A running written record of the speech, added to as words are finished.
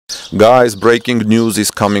Guys, breaking news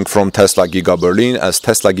is coming from Tesla Giga Berlin as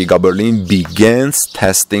Tesla Giga Berlin begins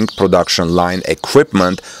testing production line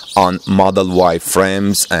equipment on Model Y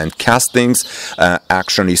frames and castings.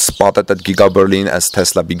 Action is spotted at Giga Berlin as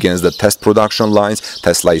Tesla begins the test production lines.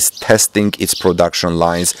 Tesla is testing its production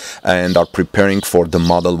lines and are preparing for the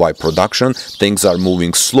Model Y production. Things are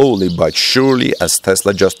moving slowly but surely as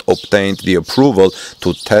Tesla just obtained the approval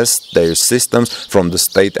to test their systems from the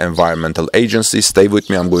State Environmental Agency. Stay with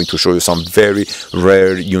me, I'm going to show you some very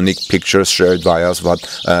rare, unique pictures shared by us,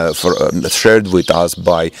 shared with us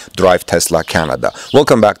by Drive Tesla Canada.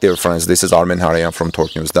 Welcome back, dear friends. This is Armin Harayan from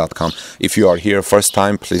TorqueNews.com. If you are here first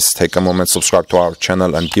time, please take a moment, subscribe to our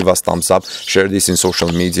channel and give us thumbs up. Share this in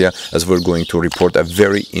social media as we're going to report a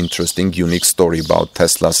very interesting, unique story about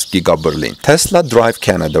Tesla's Giga Berlin. Tesla Drive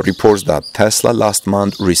Canada reports that Tesla last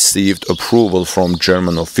month received approval from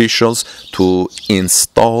German officials to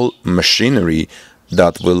install machinery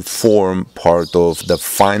that will form part of the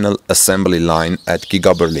final assembly line at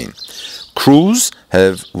Giga Berlin. Crews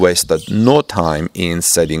have wasted no time in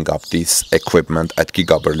setting up this equipment at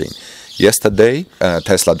Giga Berlin. Yesterday,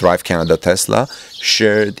 Tesla Drive Canada Tesla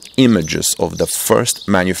shared images of the first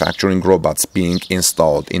manufacturing robots being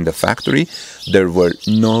installed in the factory. There were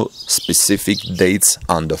no specific dates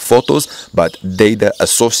on the photos, but data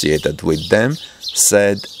associated with them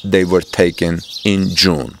said they were taken in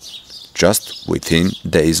June, just within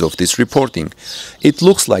days of this reporting. It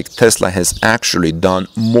looks like Tesla has actually done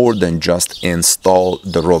more than just install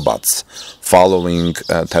the robots. Following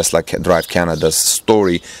Tesla Drive Canada's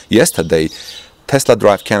story yesterday, Tesla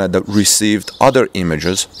Drive Canada received other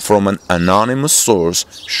images from an anonymous source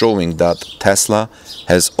showing that Tesla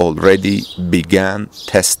has already began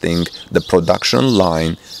testing the production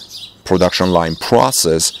line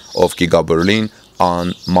process of Giga Berlin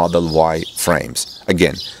on Model Y frames.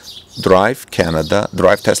 Again, Drive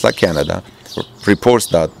Tesla Canada reports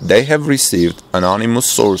that they have received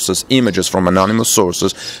images from anonymous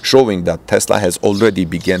sources showing that Tesla has already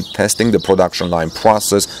begun testing the production line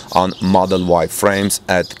process on Model Y frames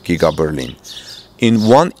at Giga Berlin. In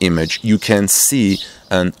one image, you can see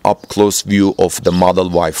an up-close view of the Model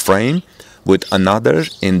Y frame, with another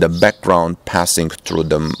in the background passing through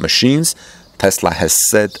the machines. Tesla has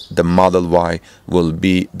said the Model Y will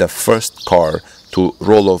be the first car to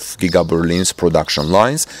roll off Giga Berlin's production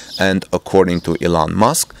lines and, according to Elon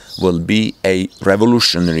Musk, will be a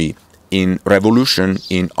revolution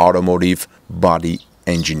in automotive body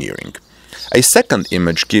engineering. A second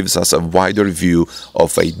image gives us a wider view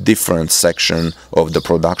of a different section of the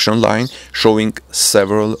production line, showing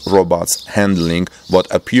several robots handling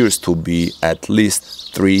what appears to be at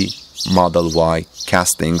least 3 Model Y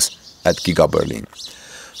castings at Giga Berlin.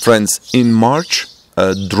 Friends, in March,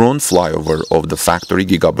 a drone flyover of the factory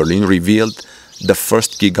Giga Berlin revealed the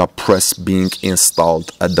first Giga press being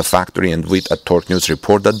installed at the factory, and we at Torque News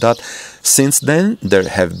reported that. Since then, there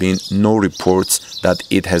have been no reports that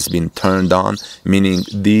it has been turned on, meaning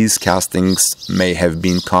these castings may have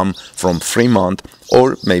been come from Fremont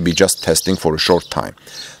or maybe just testing for a short time.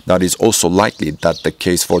 That is also likely that the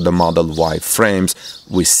case for the Model Y frames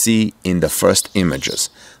we see in the first images.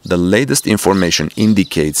 The latest information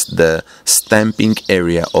indicates the stamping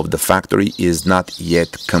area of the factory is not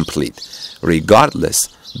yet complete. Regardless,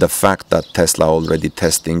 the fact that Tesla already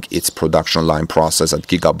testing its production line process at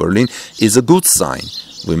Giga Berlin is a good sign.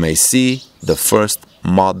 We may see the first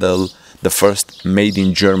made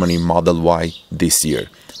in Germany Model Y this year.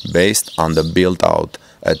 Based on the build-out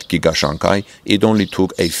at Giga Shanghai, it only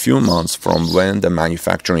took a few months from when the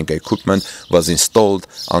manufacturing equipment was installed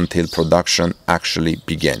until production actually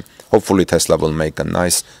began. Hopefully Tesla will make a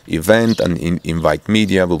nice event and invite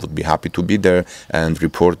media. We would be happy to be there and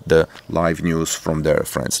report the live news from there,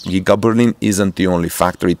 friends. Giga Berlin isn't the only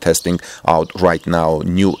factory testing out right now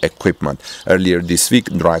new equipment. Earlier this week,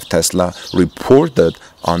 Drive Tesla reported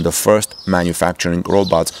on the first manufacturing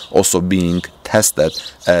robots also being tested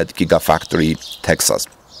at Gigafactory, Texas.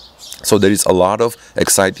 So there is a lot of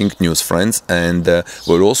exciting news, friends, and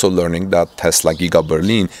we're also learning that Tesla Giga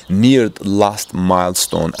Berlin neared last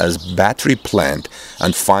milestone as battery plant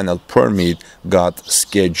and final permit got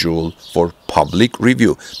scheduled for public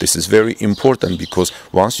review. This is very important because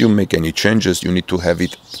once you make any changes, you need to have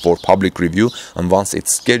it for public review, and once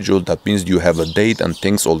it's scheduled, that means you have a date and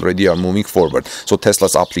things already are moving forward. So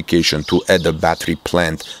Tesla's application to add a battery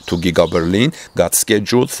plant to Giga Berlin got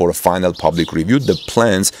scheduled for a final public review. The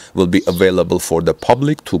plans will be available for the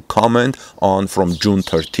public to comment on from June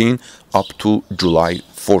 13 up to July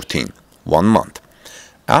 14, 1 month.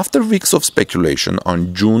 After weeks of speculation,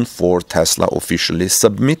 on June 4, Tesla officially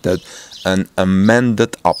submitted an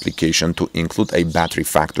amended application to include a battery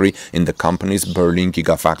factory in the company's Berlin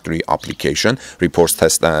Gigafactory application, reports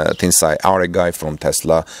Tinsai Aregai from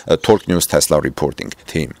Torque News Tesla reporting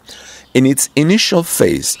team. In its initial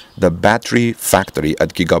phase, the battery factory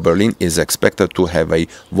at Giga Berlin is expected to have a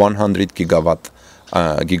 100 gigawatt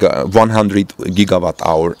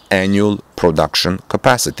hour annual production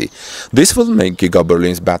capacity. This will make Giga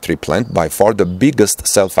Berlin's battery plant by far the biggest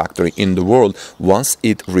cell factory in the world once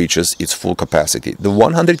it reaches its full capacity. The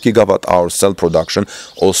 100 gigawatt hour cell production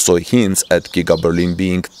also hints at Giga Berlin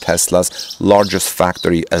being Tesla's largest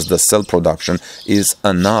factory, as the cell production is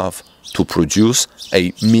enough to produce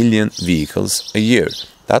 1 million vehicles a year.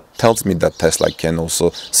 That tells me that Tesla can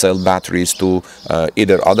also sell batteries to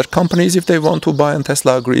either other companies if they want to buy and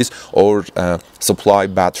Tesla agrees, or supply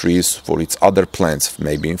batteries for its other plants,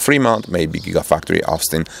 maybe in Fremont, maybe Gigafactory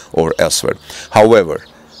Austin, or elsewhere. However,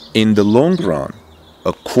 in the long run,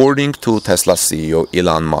 according to Tesla CEO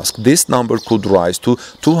Elon Musk, this number could rise to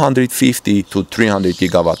 250 to 300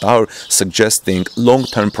 gigawatt hour, suggesting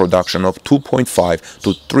long-term production of 2.5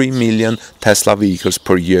 to 3 million Tesla vehicles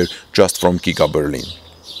per year just from Giga Berlin.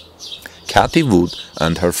 Cathy Wood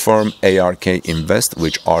and her firm ARK Invest,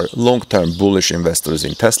 which are long-term bullish investors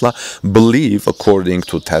in Tesla, believe, according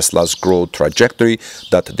to Tesla's growth trajectory,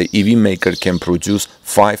 that the EV maker can produce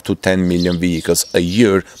 5 to 10 million vehicles a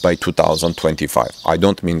year by 2025. I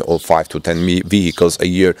don't mean all 5 to 10 vehicles a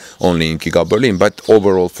year only in Giga Berlin, but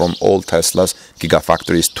overall from all Tesla's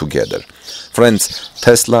gigafactories together. Friends,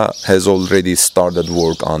 Tesla has already started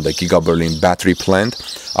work on the Giga Berlin battery plant.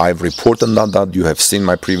 I've reported on that. You have seen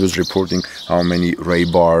my previous reporting how many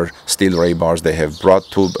steel ray bars they have brought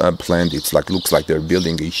to a plant. It's looks like they're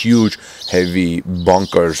building a huge, heavy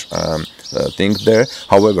bunker thing there.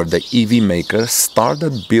 However, the EV maker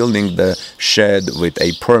started building the shed with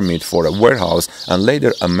a permit for a warehouse and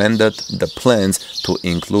later amended the plans to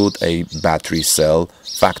include a battery cell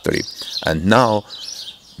factory. And now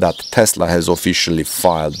that Tesla has officially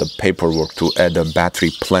filed the paperwork to add a battery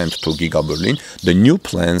plant to Giga Berlin, the new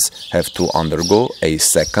plans have to undergo a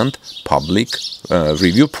second public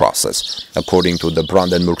review process. According to the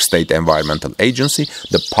Brandenburg State Environmental Agency,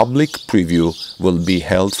 the public preview will be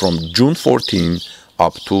held from June 14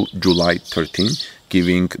 up to July 13,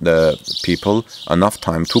 giving the people enough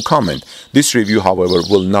time to comment. This review, however,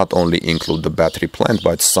 will not only include the battery plant,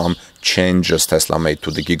 but some changes Tesla made to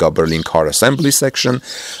the Giga Berlin car assembly section.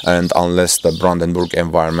 And unless the Brandenburg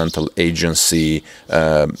Environmental Agency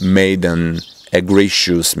made an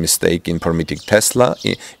egregious mistake in permitting Tesla,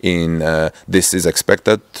 this is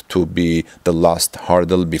expected to be the last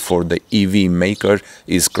hurdle before the EV maker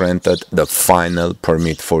is granted the final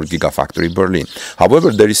permit for Gigafactory Berlin.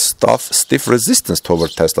 However, there is stiff resistance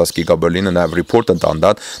toward Tesla's Giga Berlin, and I've reported on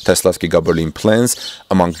that. Tesla's Giga Berlin plans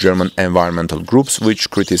among German environmental groups, which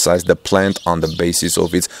criticize the plant on the basis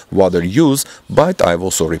of its water use, but I've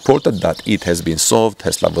also reported that it has been solved.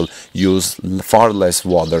 Tesla will use far less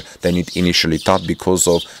water than it initially thought because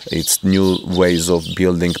of its new ways of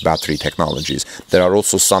building battery technologies. There are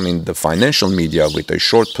also some in the financial media with a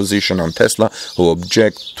short position on Tesla who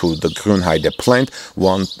object to the Grünheide plant.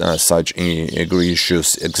 One such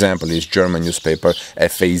egregious example is German newspaper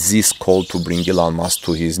FAZ's call to bring Elon Musk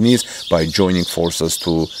to his knees by joining forces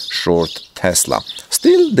to short Tesla.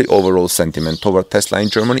 Still, the overall sentiment toward Tesla in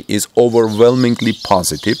Germany is overwhelmingly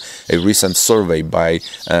positive. A recent survey by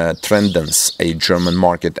Trendens, a German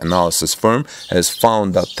market analysis firm, has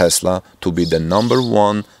found that Tesla to be the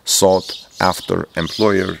 #1 sought after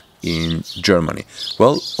employer in Germany.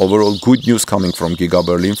 Well, overall good news coming from Giga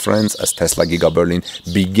Berlin, friends, as Tesla Giga Berlin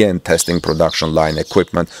began testing production line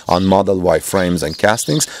equipment on Model Y frames and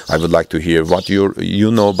castings. I would like to hear what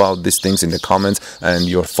you know about these things in the comments and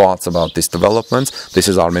your thoughts about these developments. This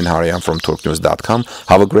is Armin Harian from TorqueNews.com.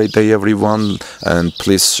 Have a great day, everyone, and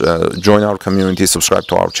please join our community, subscribe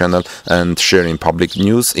to our channel, and share in public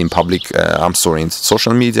news, in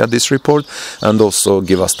social media this report, and also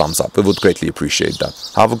give us thumbs up. We would greatly appreciate that.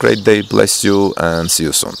 Have a great day, bless you, and see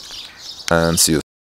you soon.